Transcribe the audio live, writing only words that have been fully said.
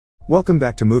Welcome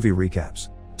back to Movie Recaps.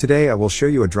 Today I will show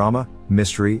you a drama,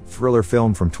 mystery, thriller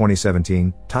film from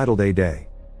 2017, titled A Day.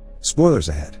 Spoilers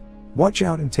ahead. Watch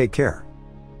out and take care.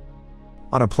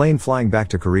 On a plane flying back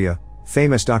to Korea,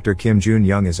 famous Dr. Kim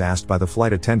Jun-young is asked by the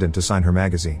flight attendant to sign her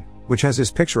magazine, which has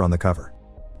his picture on the cover.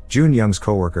 Jun-young's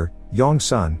co-worker,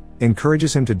 Yong-sun,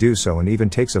 encourages him to do so and even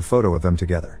takes a photo of them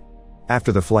together.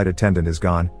 After the flight attendant is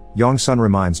gone, Yong-sun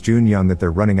reminds Jun-young that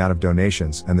they're running out of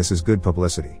donations and this is good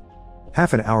publicity.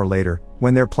 Half an hour later,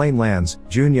 when their plane lands,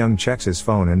 Jun-young checks his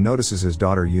phone and notices his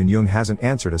daughter Yoon-young hasn't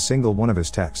answered a single one of his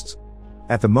texts.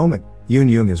 At the moment,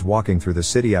 Yoon-young is walking through the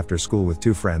city after school with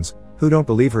two friends, who don't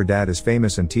believe her dad is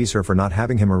famous and tease her for not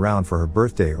having him around for her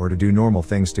birthday or to do normal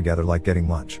things together like getting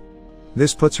lunch.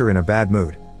 This puts her in a bad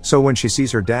mood, so when she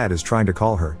sees her dad is trying to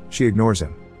call her, she ignores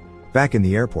him. Back in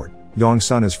the airport,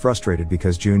 Yong-sun is frustrated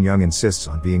because Jun-young insists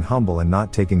on being humble and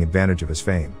not taking advantage of his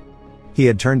fame. He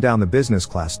had turned down the business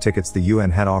class tickets the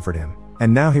UN had offered him,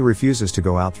 and now he refuses to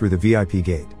go out through the VIP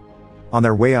gate. On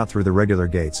their way out through the regular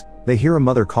gates, they hear a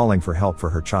mother calling for help for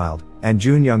her child, and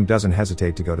Jun-young doesn't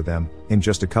hesitate to go to them. In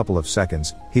just a couple of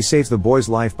seconds, he saves the boy's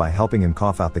life by helping him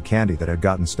cough out the candy that had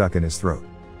gotten stuck in his throat.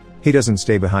 He doesn't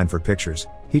stay behind for pictures,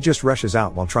 he just rushes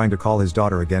out while trying to call his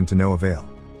daughter again to no avail.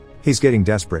 He's getting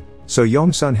desperate, so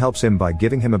Yong-sun helps him by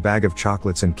giving him a bag of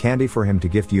chocolates and candy for him to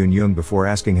gift Yoon-young before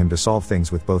asking him to solve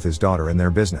things with both his daughter and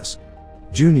their business.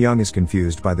 Jun-young is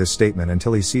confused by this statement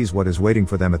until he sees what is waiting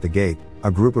for them at the gate, a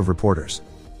group of reporters.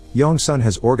 Yong-sun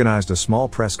has organized a small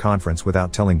press conference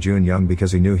without telling Jun-young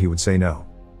because he knew he would say no.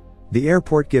 The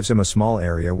airport gives him a small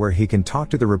area where he can talk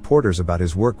to the reporters about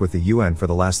his work with the UN for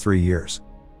the last 3 years.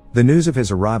 The news of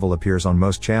his arrival appears on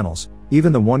most channels,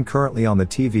 even the one currently on the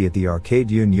TV at the arcade.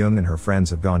 Yoon-young and her friends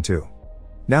have gone too.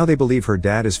 Now they believe her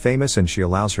dad is famous and she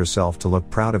allows herself to look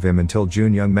proud of him until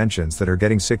Jun-young mentions that her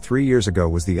getting sick 3 years ago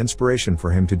was the inspiration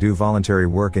for him to do voluntary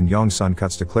work, and Yong-sun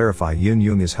cuts to clarify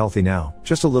Yoon-young is healthy now,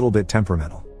 just a little bit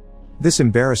temperamental. This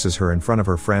embarrasses her in front of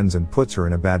her friends and puts her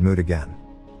in a bad mood again.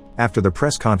 After the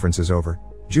press conference is over,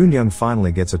 Jun-young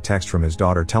finally gets a text from his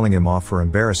daughter telling him off for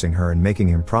embarrassing her and making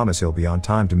him promise he'll be on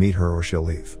time to meet her or she'll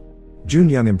leave.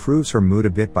 Jun-young improves her mood a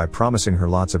bit by promising her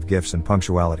lots of gifts and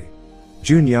punctuality.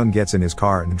 Jun-young gets in his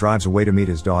car and drives away to meet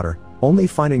his daughter, only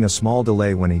finding a small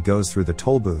delay when he goes through the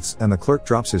toll booths and the clerk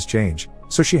drops his change,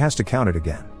 so she has to count it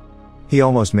again. He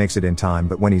almost makes it in time,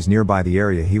 but when he's nearby the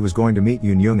area he was going to meet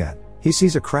Yoon-young at, he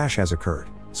sees a crash has occurred,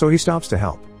 so he stops to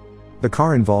help. The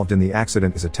car involved in the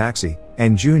accident is a taxi,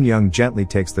 and Jun-young gently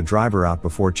takes the driver out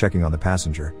before checking on the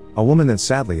passenger, a woman that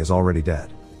sadly is already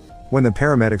dead. When the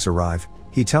paramedics arrive,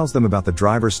 he tells them about the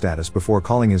driver's status before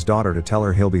calling his daughter to tell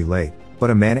her he'll be late, but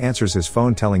a man answers his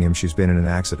phone telling him she's been in an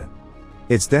accident.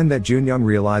 It's then that Jun-young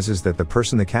realizes that the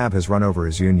person the cab has run over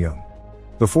is Yoon-young.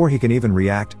 Before he can even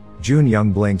react,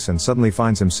 Jun-young blinks and suddenly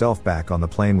finds himself back on the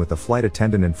plane with the flight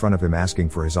attendant in front of him asking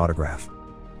for his autograph.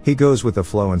 He goes with the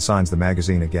flow and signs the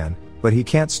magazine again, but he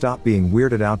can't stop being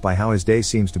weirded out by how his day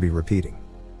seems to be repeating.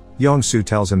 Yong-soo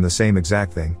tells him the same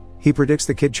exact thing. He predicts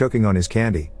the kid choking on his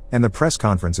candy, and the press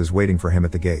conference is waiting for him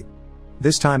at the gate.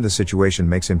 This time the situation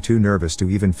makes him too nervous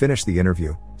to even finish the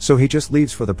interview, so he just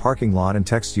leaves for the parking lot and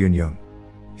texts Yoon-young.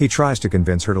 He tries to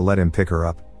convince her to let him pick her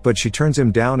up, but she turns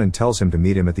him down and tells him to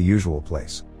meet him at the usual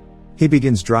place. He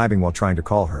begins driving while trying to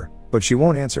call her, but she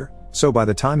won't answer, so by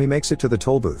the time he makes it to the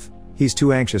toll booth, he's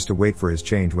too anxious to wait for his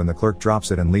change when the clerk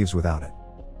drops it and leaves without it.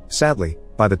 Sadly,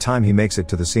 by the time he makes it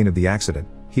to the scene of the accident,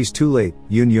 he's too late.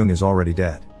 Yoon-young is already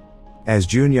dead. As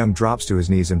Jun-young drops to his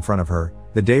knees in front of her,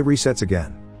 the day resets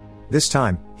again. This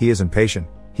time, he isn't patient.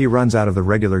 He runs out of the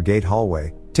regular gate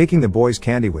hallway, taking the boy's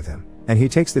candy with him, and he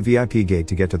takes the VIP gate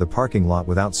to get to the parking lot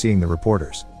without seeing the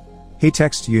reporters. He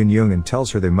texts Yoon-young and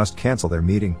tells her they must cancel their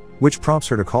meeting, which prompts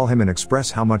her to call him and express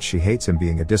how much she hates him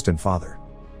being a distant father.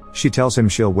 She tells him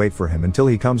she'll wait for him until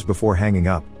he comes before hanging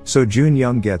up, so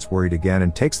Jun-young gets worried again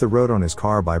and takes the road on his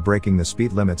car by breaking the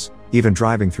speed limits, even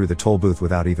driving through the toll booth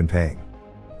without even paying.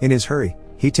 In his hurry,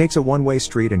 he takes a one-way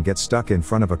street and gets stuck in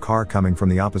front of a car coming from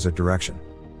the opposite direction.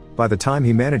 By the time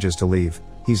he manages to leave,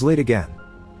 he's late again.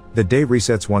 The day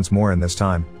resets once more, and this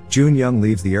time, Jun-young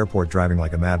leaves the airport driving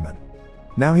like a madman.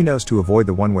 Now he knows to avoid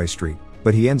the one-way street,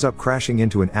 but he ends up crashing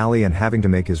into an alley and having to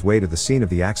make his way to the scene of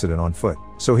the accident on foot,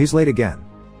 so he's late again.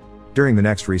 During the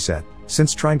next reset,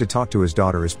 since trying to talk to his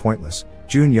daughter is pointless,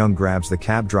 Jun-young grabs the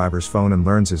cab driver's phone and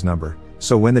learns his number,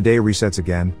 so when the day resets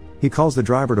again, he calls the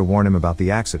driver to warn him about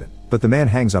the accident, but the man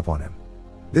hangs up on him.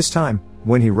 This time,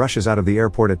 when he rushes out of the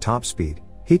airport at top speed,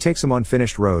 he takes some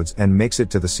unfinished roads and makes it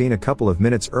to the scene a couple of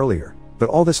minutes earlier, but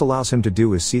all this allows him to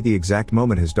do is see the exact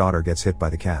moment his daughter gets hit by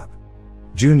the cab.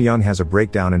 Jun-young has a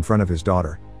breakdown in front of his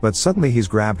daughter, But suddenly he's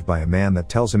grabbed by a man that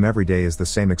tells him every day is the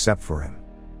same except for him.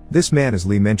 This man is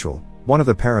Lee Minchul, one of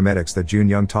the paramedics that Jun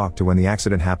Young talked to when the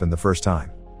accident happened the first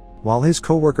time. While his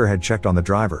co-worker had checked on the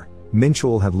driver,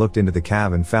 Minchul had looked into the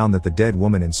cab and found that the dead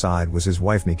woman inside was his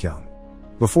wife Mi-kyung.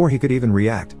 Before he could even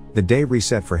react, the day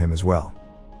reset for him as well.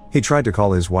 He tried to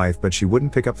call his wife but she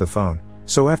wouldn't pick up the phone,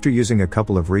 so after using a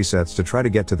couple of resets to try to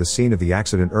get to the scene of the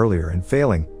accident earlier and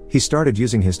failing, he started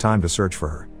using his time to search for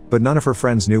her, but none of her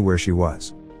friends knew where she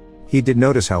was. He did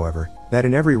notice, however, that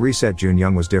in every reset Jun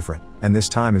Young was different, and this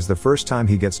time is the first time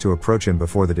he gets to approach him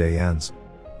before the day ends.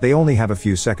 They only have a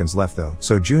few seconds left though,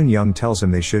 so Jun Young tells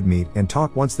him they should meet and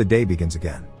talk once the day begins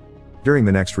again. During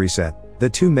the next reset, the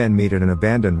two men meet at an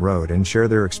abandoned road and share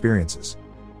their experiences.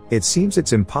 It seems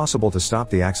it's impossible to stop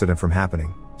the accident from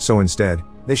happening, so instead,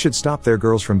 they should stop their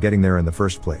girls from getting there in the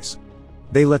first place.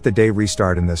 They let the day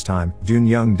restart, and this time, Jun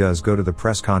Young does go to the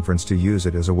press conference to use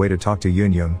it as a way to talk to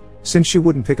Yoon Young, since she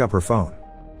wouldn't pick up her phone.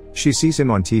 She sees him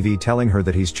on TV telling her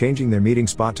that he's changing their meeting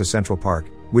spot to Central Park,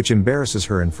 which embarrasses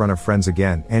her in front of friends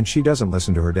again, and she doesn't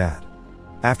listen to her dad.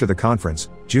 After the conference,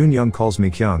 Jun Young calls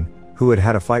Mi-kyung, who had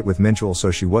had a fight with Minchul,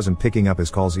 so she wasn't picking up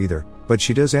his calls either, but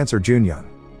she does answer Jun Young.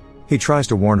 He tries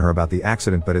to warn her about the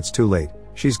accident but it's too late.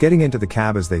 She's getting into the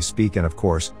cab as they speak, and of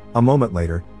course, a moment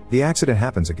later, the accident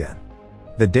happens again.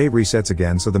 The day resets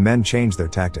again, so the men change their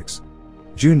tactics.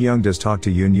 Jun Young does talk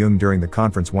to Yoon Young during the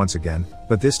conference once again,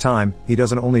 but this time, he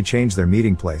doesn't only change their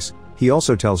meeting place, he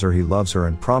also tells her he loves her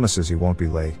and promises he won't be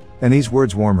late, and these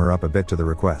words warm her up a bit to the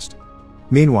request.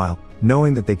 Meanwhile,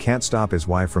 knowing that they can't stop his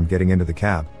wife from getting into the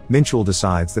cab, Minchul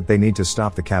decides that they need to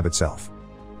stop the cab itself.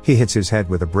 He hits his head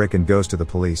with a brick and goes to the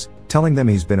police, telling them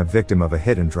he's been a victim of a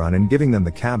hit and run and giving them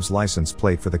the cab's license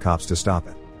plate for the cops to stop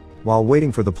it. While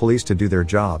waiting for the police to do their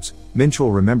jobs,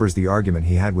 Minchul remembers the argument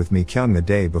he had with Mi-kyung the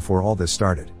day before all this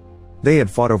started. They had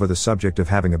fought over the subject of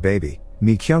having a baby.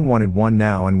 Mi-kyung wanted one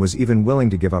now and was even willing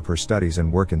to give up her studies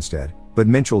and work instead, but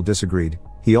Minchul disagreed.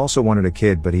 He also wanted a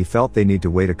kid, but he felt they need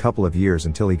to wait a couple of years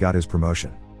until he got his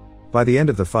promotion. By the end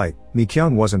of the fight,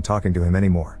 Mi-kyung wasn't talking to him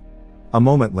anymore. A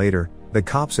moment later, the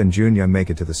cops and Jun Young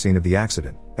make it to the scene of the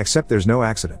accident, except there's no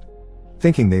accident.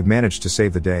 Thinking they've managed to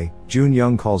save the day, Jun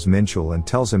Young calls Minchul and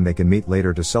tells him they can meet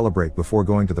later to celebrate before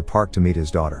going to the park to meet his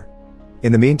daughter.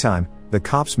 In the meantime, the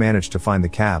cops manage to find the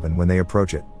cab, and when they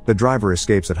approach it, the driver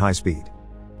escapes at high speed.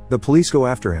 The police go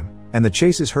after him, and the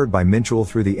chase is heard by Minchul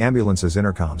through the ambulance's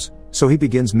intercoms, so he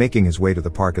begins making his way to the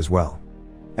park as well.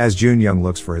 As Jun Young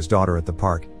looks for his daughter at the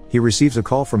park, he receives a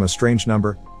call from a strange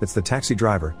number. It's the taxi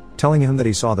driver, telling him that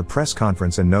he saw the press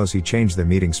conference and knows he changed their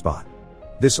meeting spot.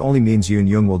 This only means Yoon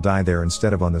Young will die there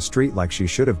instead of on the street like she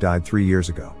should have died 3 years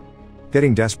ago.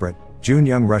 Getting desperate, Jun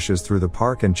Young rushes through the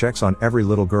park and checks on every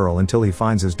little girl until he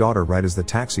finds his daughter right as the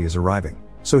taxi is arriving,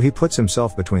 so he puts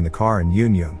himself between the car and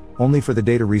Yoon Young, only for the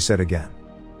day to reset again.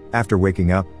 After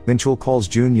waking up, Minchul calls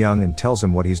Jun Young and tells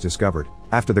him what he's discovered.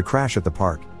 After the crash at the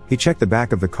park, he checked the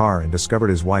back of the car and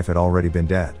discovered his wife had already been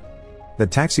dead. The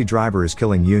taxi driver is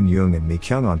killing Yoon Young and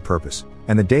Mi-kyung on purpose,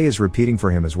 and the day is repeating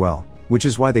for him as well, which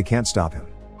is why they can't stop him.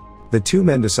 The two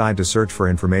men decide to search for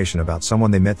information about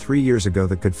someone they met 3 years ago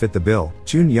that could fit the bill.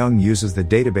 Jun Young uses the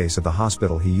database of the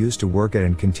hospital he used to work at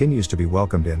and continues to be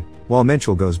welcomed in, while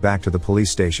Minchul goes back to the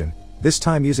police station, this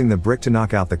time using the brick to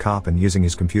knock out the cop and using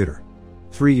his computer.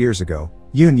 3 years ago,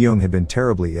 Yoon Young had been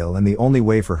terribly ill and the only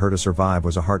way for her to survive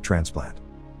was a heart transplant.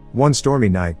 One stormy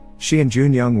night, she and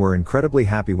Jun Young were incredibly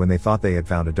happy when they thought they had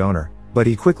found a donor, but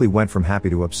he quickly went from happy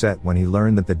to upset when he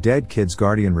learned that the dead kid's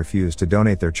guardian refused to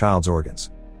donate their child's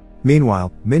organs.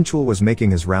 Meanwhile, Minchul was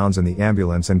making his rounds in the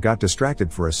ambulance and got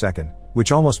distracted for a second,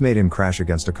 which almost made him crash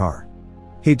against a car.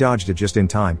 He dodged it just in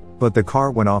time, but the car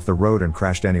went off the road and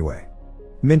crashed anyway.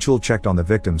 Minchul checked on the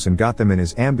victims and got them in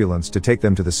his ambulance to take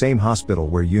them to the same hospital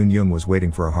where Yoon Young was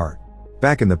waiting for a heart.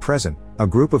 Back in the present, a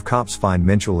group of cops find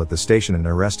Minchul at the station and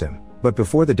arrest him, but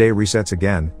before the day resets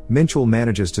again, Minchul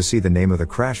manages to see the name of the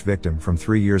crash victim from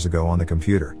 3 years ago on the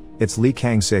computer. It's Lee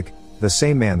Kang-sik, the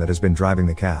same man that has been driving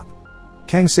the cab.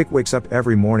 Kang-sik wakes up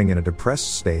every morning in a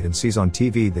depressed state and sees on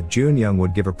TV that Jun Young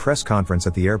would give a press conference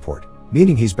at the airport,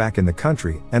 meaning he's back in the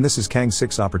country, and this is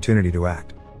Kang-sik's opportunity to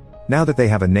act. Now that they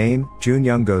have a name, Jun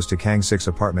Young goes to Kang-sik's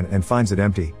apartment and finds it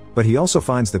empty, but he also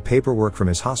finds the paperwork from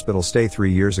his hospital stay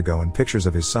 3 years ago and pictures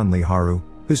of his son Lee Haru,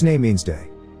 whose name means day.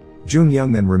 Jun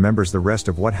Young then remembers the rest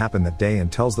of what happened that day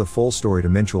and tells the full story to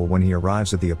Minchul when he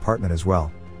arrives at the apartment as well.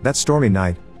 That stormy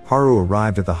night, Haru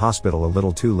arrived at the hospital a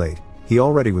little too late. He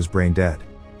already was brain dead.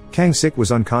 Kang-sik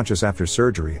was unconscious after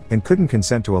surgery and couldn't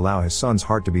consent to allow his son's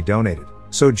heart to be donated,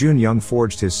 so Jun Young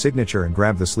forged his signature and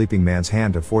grabbed the sleeping man's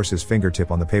hand to force his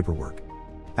fingertip on the paperwork.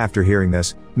 After hearing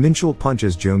this, Minchul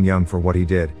punches Jun Young for what he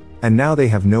did, And now they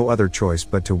have no other choice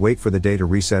but to wait for the day to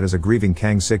reset as a grieving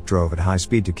Kang Sik drove at high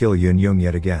speed to kill Yoon Young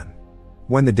yet again.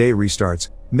 When the day restarts,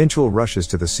 Minchul rushes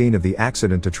to the scene of the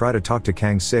accident to try to talk to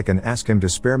Kang Sik and ask him to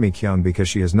spare Mi Kyung because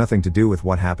she has nothing to do with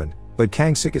what happened, but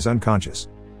Kang Sik is unconscious.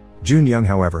 Jun Young,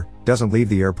 however, doesn't leave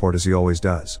the airport as he always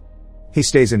does. He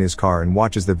stays in his car and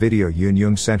watches the video Yoon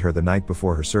Young sent her the night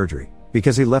before her surgery,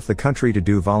 because he left the country to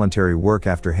do voluntary work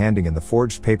after handing in the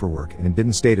forged paperwork and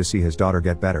didn't stay to see his daughter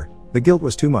get better. The guilt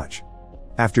was too much.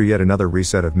 After yet another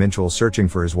reset of Minchul searching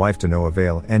for his wife to no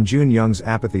avail and Jun Young's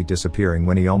apathy disappearing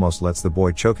when he almost lets the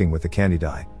boy choking with the candy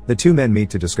dye, the two men meet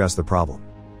to discuss the problem.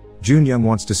 Jun Young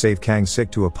wants to save Kang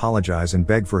Sik to apologize and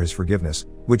beg for his forgiveness,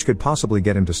 which could possibly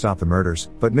get him to stop the murders,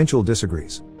 but Minchul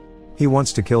disagrees. He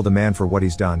wants to kill the man for what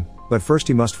he's done, but first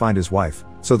he must find his wife,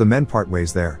 so the men part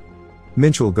ways there.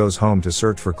 Minchul goes home to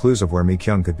search for clues of where Mi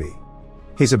Kyung could be.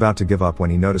 He's about to give up when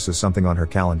he notices something on her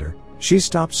calendar. She's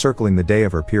stopped circling the day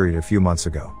of her period a few months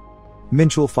ago.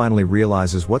 Minchul finally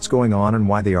realizes what's going on and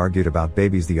why they argued about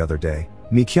babies the other day.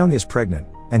 Mi Kyung is pregnant,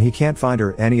 and he can't find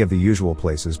her any of the usual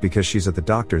places because she's at the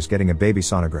doctor's getting a baby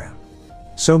sonogram.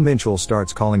 So Minchul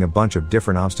starts calling a bunch of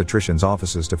different obstetricians'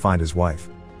 offices to find his wife.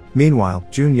 Meanwhile,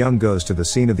 Jun Young goes to the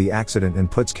scene of the accident and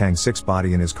puts Kang Sik's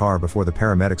body in his car before the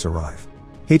paramedics arrive.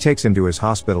 He takes him to his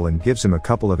hospital and gives him a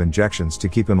couple of injections to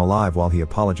keep him alive while he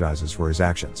apologizes for his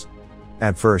actions.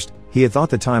 At first, he had thought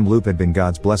the time loop had been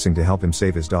God's blessing to help him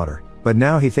save his daughter, but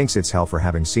now he thinks it's hell for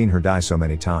having seen her die so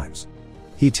many times.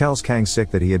 He tells Kang Sik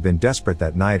that he had been desperate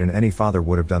that night and any father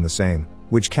would have done the same,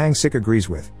 which Kang Sik agrees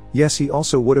with. Yes, he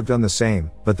also would have done the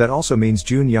same, but that also means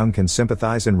Jun Young can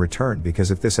sympathize in return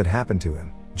because if this had happened to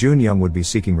him, Jun Young would be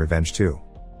seeking revenge too.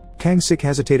 Kang Sik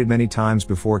hesitated many times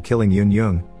before killing Yoon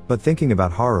Young, but thinking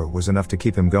about Haru was enough to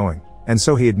keep him going, and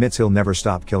so he admits he'll never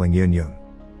stop killing Yoon Young.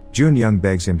 Jun Young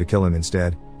begs him to kill him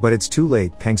instead, but it's too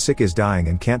late. Kang Sik is dying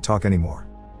and can't talk anymore.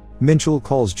 Minchul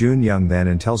calls Jun Young then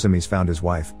and tells him he's found his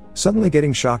wife, suddenly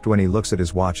getting shocked when he looks at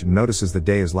his watch and notices the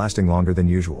day is lasting longer than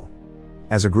usual.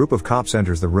 As a group of cops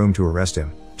enters the room to arrest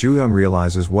him, Jun Young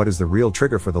realizes what is the real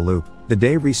trigger for the loop. The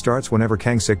day restarts whenever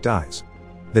Kang Sik dies.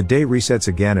 The day resets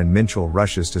again and Minchul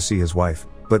rushes to see his wife,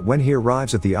 but when he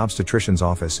arrives at the obstetrician's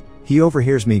office, he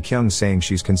overhears Mi Kyung saying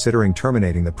she's considering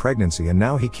terminating the pregnancy and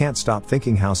now he can't stop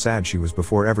thinking how sad she was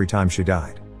before every time she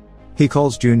died. He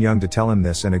calls Jun Young to tell him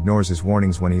this and ignores his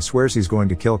warnings when he swears he's going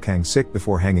to kill Kang Sik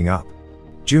before hanging up.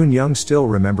 Jun Young still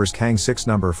remembers Kang Sik's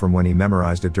number from when he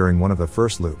memorized it during one of the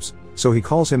first loops, so he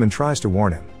calls him and tries to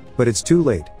warn him, but it's too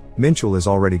late. Minchul is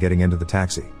already getting into the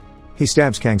taxi. He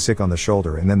stabs Kang Sik on the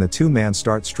shoulder and then the two men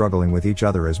start struggling with each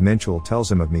other as Minchul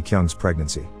tells him of Mi Kyung's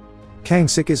pregnancy. Kang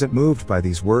Sik isn't moved by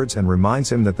these words and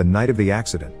reminds him that the night of the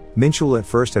accident, Minchul at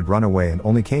first had run away and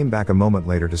only came back a moment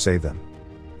later to save them.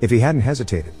 If he hadn't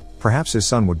hesitated, perhaps his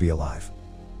son would be alive.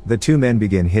 The two men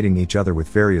begin hitting each other with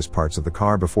various parts of the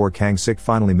car before Kang Sik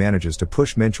finally manages to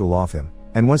push Minchul off him,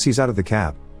 and once he's out of the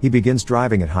cab, he begins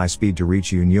driving at high speed to reach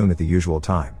Yoon Young at the usual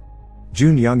time.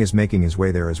 Jun Young is making his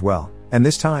way there as well, and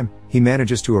this time, he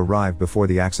manages to arrive before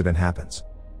the accident happens.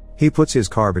 He puts his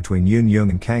car between Yoon Young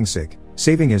and Kang Sik,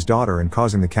 saving his daughter and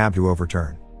causing the cab to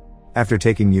overturn. After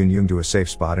taking Yoon Young to a safe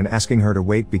spot and asking her to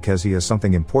wait because he has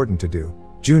something important to do,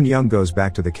 Jun Young goes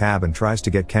back to the cab and tries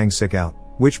to get Kang Sik out,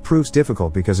 which proves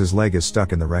difficult because his leg is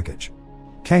stuck in the wreckage.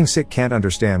 Kang Sik can't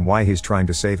understand why he's trying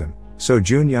to save him, so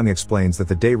Jun Young explains that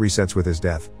the day resets with his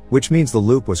death, which means the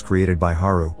loop was created by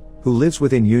Haru, who lives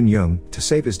within Yoon Young, to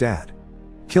save his dad.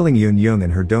 Killing Yoon Young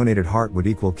and her donated heart would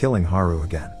equal killing Haru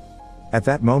again. At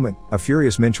that moment, a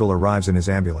furious Minchul arrives in his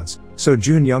ambulance, so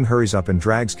Jun Young hurries up and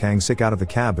drags Kang Sik out of the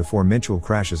cab before Minchul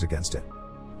crashes against it.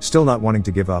 Still not wanting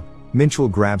to give up,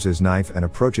 Minchul grabs his knife and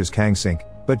approaches Kang Sik,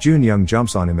 but Jun Young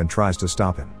jumps on him and tries to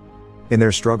stop him. In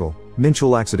their struggle,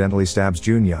 Minchul accidentally stabs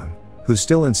Jun Young, who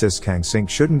still insists Kang Sik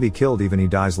shouldn't be killed even he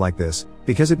dies like this,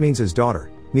 because it means his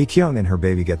daughter, Mi Kyung and her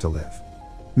baby get to live.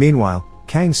 Meanwhile,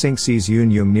 Kang Sik sees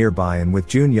Yoon Young nearby and with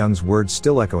Jun Young's words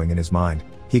still echoing in his mind,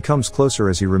 he comes closer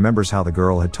as he remembers how the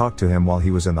girl had talked to him while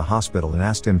he was in the hospital and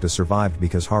asked him to survive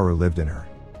because Haru lived in her.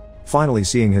 Finally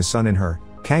seeing his son in her,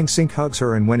 Kang Sik hugs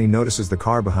her and when he notices the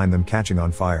car behind them catching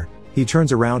on fire, he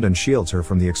turns around and shields her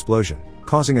from the explosion,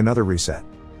 causing another reset.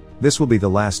 This will be the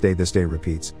last day this day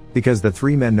repeats, because the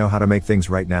three men know how to make things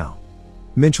right now.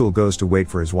 Minchul goes to wait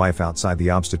for his wife outside the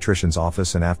obstetrician's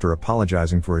office and after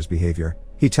apologizing for his behavior,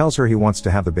 he tells her he wants to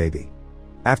have the baby.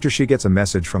 After she gets a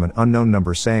message from an unknown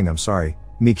number saying I'm sorry,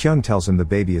 Mi Kyung tells him the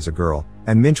baby is a girl,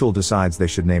 and Minchul decides they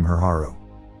should name her Haru.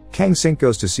 Kang Sik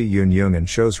goes to see Yoon Young and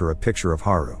shows her a picture of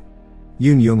Haru.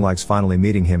 Yoon Young likes finally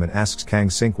meeting him and asks Kang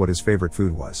Sik what his favorite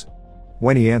food was.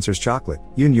 When he answers chocolate,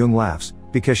 Yoon Young laughs,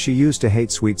 because she used to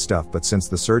hate sweet stuff, but since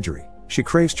the surgery, she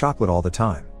craves chocolate all the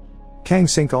time. Kang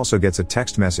Sink also gets a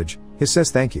text message. He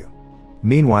says thank you.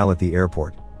 Meanwhile at the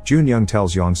airport, Jun Young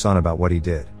tells Yong Sun about what he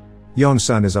did. Yong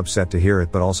Sun is upset to hear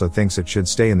it but also thinks it should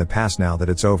stay in the past now that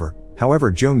it's over.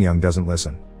 However, Jung Young doesn't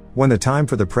listen. When the time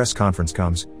for the press conference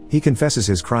comes, he confesses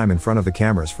his crime in front of the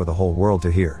cameras for the whole world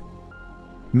to hear.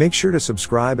 Make sure to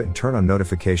subscribe and turn on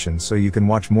notifications so you can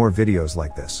watch more videos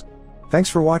like this. Thanks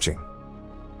for watching.